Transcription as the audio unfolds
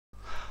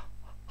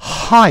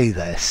Hi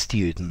there,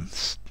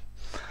 students.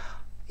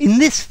 In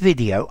this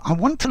video I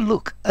want to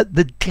look at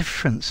the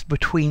difference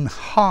between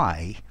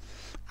high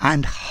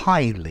and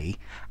highly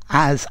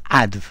as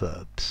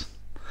adverbs.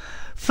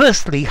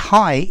 Firstly,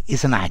 high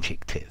is an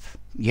adjective,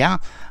 a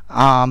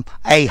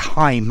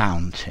high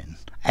mountain,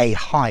 a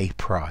high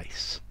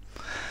price.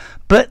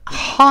 But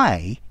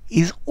high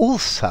is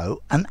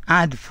also an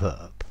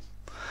adverb.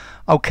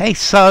 Okay,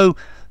 so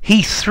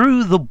he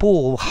threw the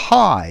ball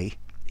high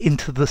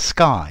into the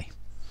sky,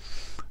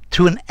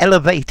 to an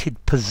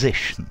elevated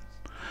position.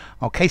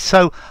 Okay,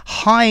 so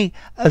high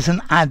as an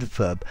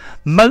adverb,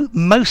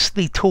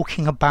 mostly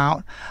talking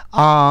about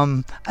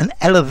an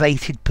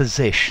elevated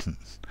position.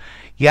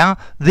 Yeah,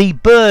 the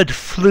bird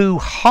flew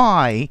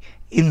high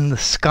in the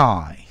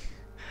sky.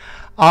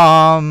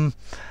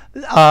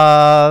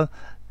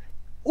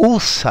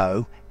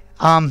 Also,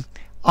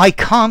 I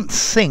can't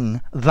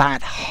sing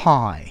that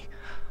high.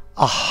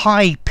 A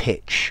high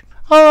pitch.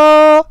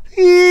 I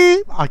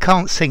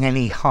can't sing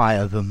any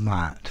higher than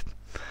that.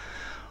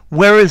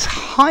 Whereas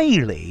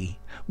highly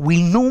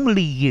we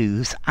normally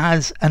use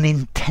as an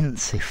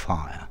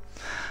intensifier,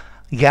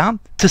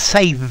 to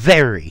say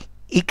very,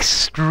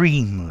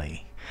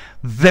 extremely,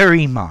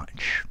 very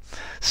much.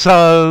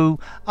 So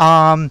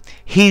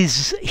he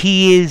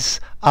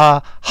is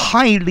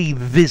highly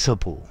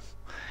visible.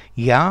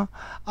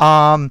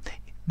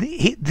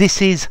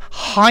 This is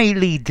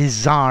highly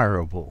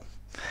desirable.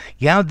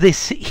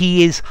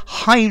 He is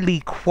highly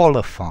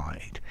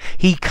qualified.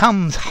 He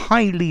comes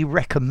highly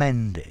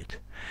recommended.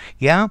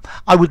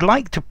 I would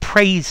like to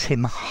praise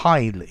him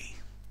highly.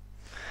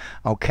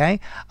 Okay,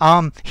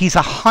 he's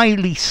a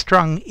highly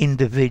strung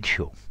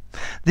individual.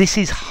 This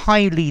is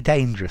highly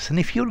dangerous. And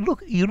if you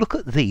look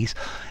at these,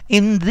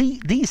 in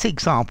these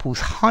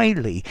examples,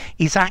 highly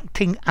is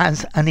acting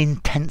as an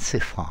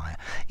intensifier.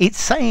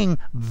 It's saying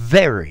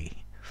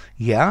very.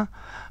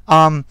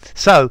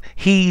 So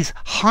he's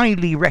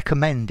highly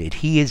recommended.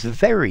 He is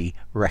very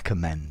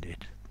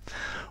recommended.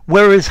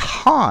 Whereas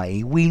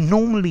high we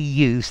normally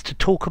use to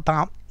talk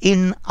about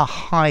in a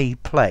high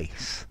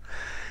place.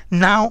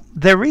 Now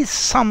there is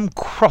some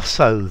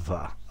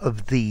crossover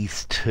of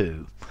these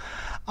two.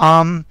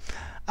 And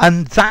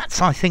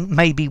that's, I think,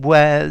 maybe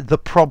where the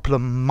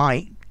problem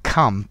might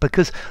come,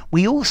 because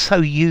we also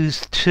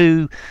use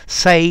to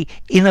say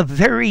in a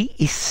very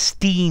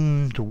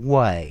esteemed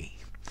way.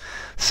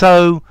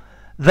 So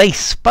they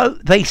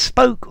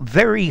spoke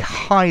very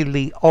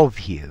highly of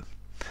you.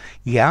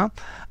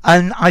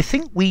 And I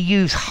think we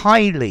use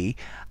highly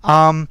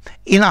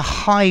in a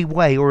high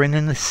way or in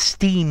an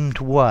esteemed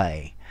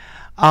way.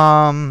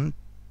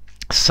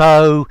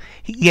 So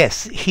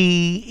yes,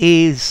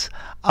 he is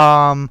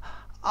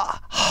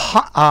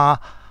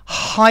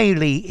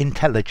highly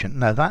intelligent.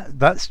 No,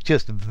 that's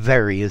just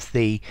very as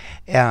the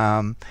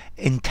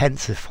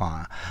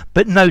intensifier.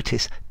 But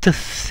notice, to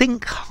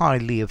think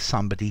highly of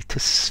somebody, to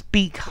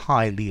speak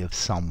highly of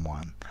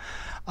someone.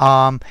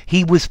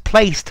 He was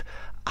placed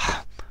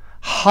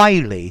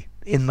highly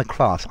in the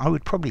class. I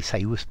would probably say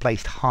he was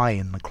placed high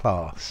in the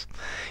class.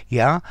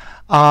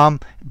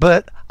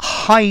 But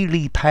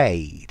highly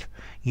paid.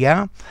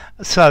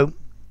 So,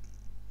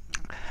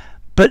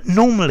 but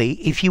normally,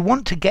 if you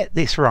want to get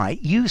this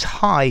right, use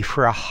high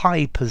for a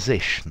high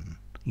position.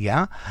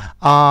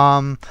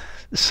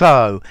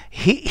 So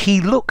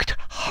he looked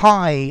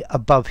high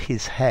above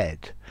his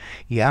head.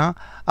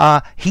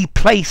 He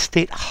placed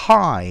it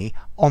high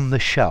on the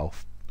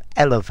shelf,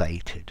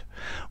 elevated.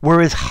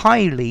 Whereas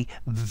highly,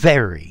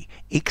 very,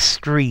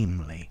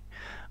 extremely.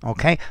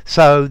 Okay,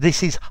 so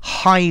this is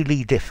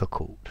highly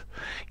difficult.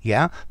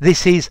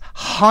 This is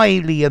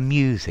highly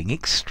amusing,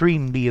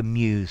 extremely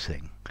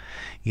amusing.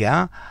 He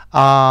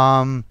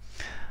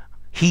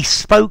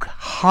spoke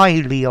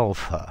highly of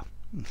her,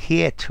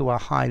 here to a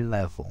high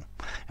level,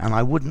 and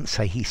I wouldn't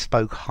say he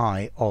spoke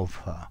high of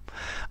her.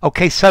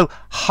 Okay, so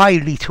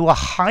highly, to a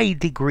high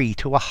degree,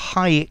 to a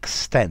high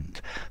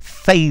extent,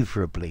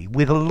 favourably,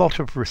 with a lot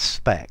of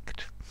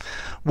respect.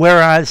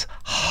 Whereas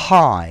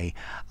high,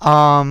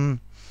 in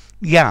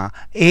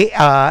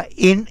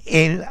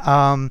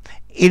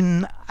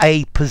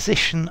a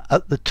position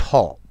at the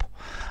top,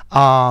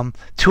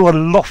 to a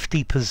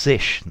lofty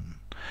position,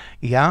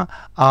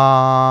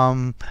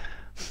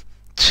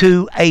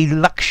 to a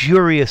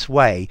luxurious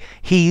way.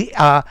 He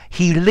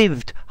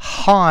lived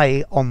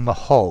high on the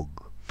hog,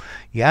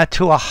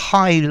 to a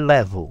high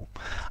level.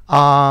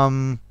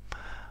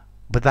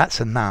 But that's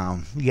a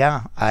noun,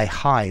 a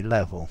high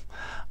level.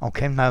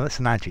 Okay, no, that's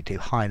an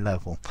adjective, high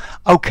level.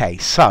 Okay,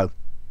 so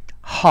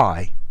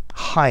high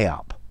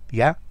up,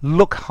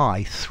 look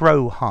high,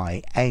 throw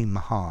high, aim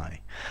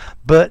high.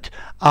 But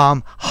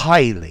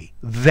highly,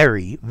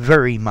 very,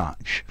 very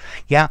much,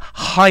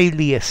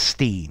 highly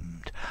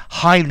esteemed,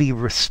 highly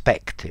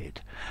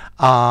respected.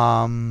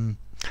 To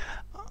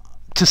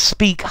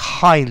speak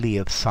highly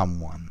of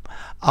someone,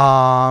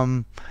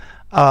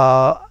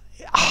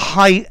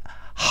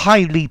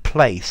 highly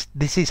placed.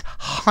 This is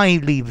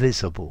highly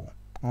visible.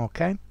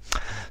 Okay,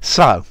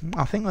 so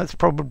I think that's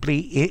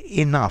probably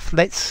enough.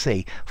 Let's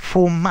see.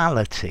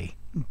 Formality.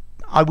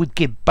 I would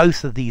give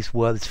both of these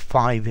words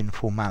 5 in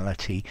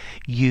formality.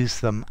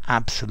 Use them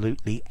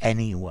absolutely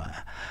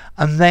anywhere.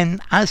 And then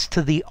as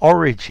to the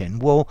origin,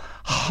 well,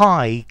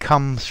 high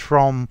comes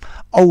from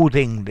Old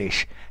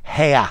English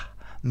hea,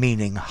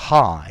 meaning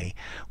high,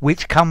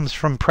 which comes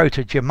from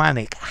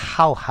Proto-Germanic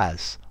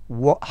halhas,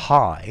 what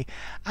high,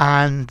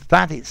 and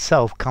that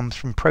itself comes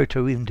from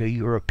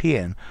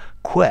Proto-Indo-European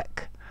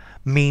quek,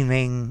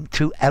 meaning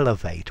to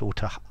elevate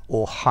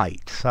or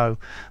height. So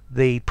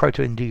the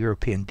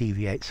Proto-Indo-European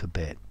deviates a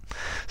bit.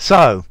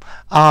 So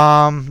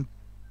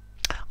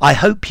I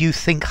hope you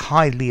think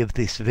highly of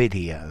this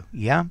video,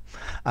 yeah,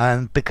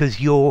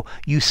 because you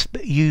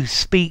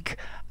speak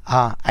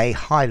a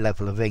high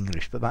level of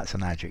English, but that's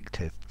an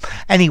adjective.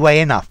 Anyway,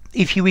 enough.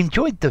 If you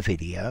enjoyed the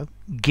video,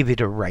 give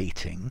it a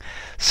rating,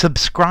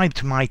 subscribe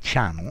to my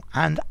channel,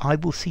 and I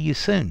will see you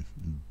soon.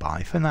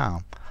 Bye for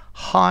now.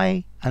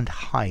 High and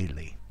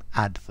highly.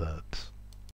 Adverbs.